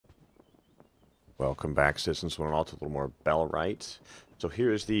Welcome back, citizens. Want all to a little more Bellwright. So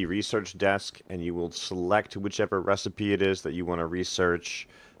here is the research desk, and you will select whichever recipe it is that you want to research.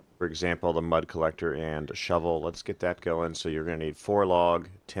 For example, the mud collector and a shovel. Let's get that going. So you're going to need 4 log,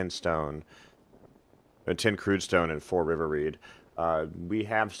 10 stone, 10 crude stone, and 4 river reed. We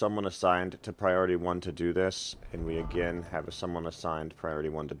have someone assigned to priority 1 to do this, and we again have someone assigned priority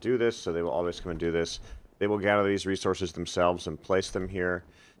 1 to do this, so they will always come and do this. They will gather these resources themselves and place them here.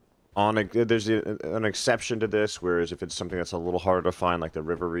 There's an exception to this, whereas if it's something that's a little harder to find, like the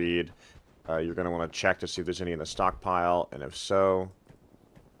river reed, you're going to want to check to see if there's any in the stockpile, and if so,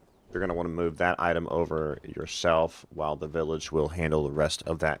 you're going to want to move that item over yourself, while the village will handle the rest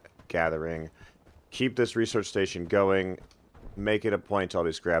of that gathering. Keep this research station going. Make it a point to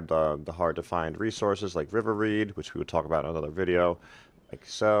always grab the hard-to-find resources, like river reed, which we would talk about in another video. Like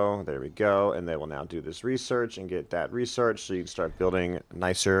so, there we go, and they will now do this research and get that research so you can start building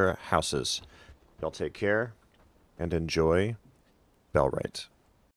nicer houses. Y'all take care and enjoy Bellwright.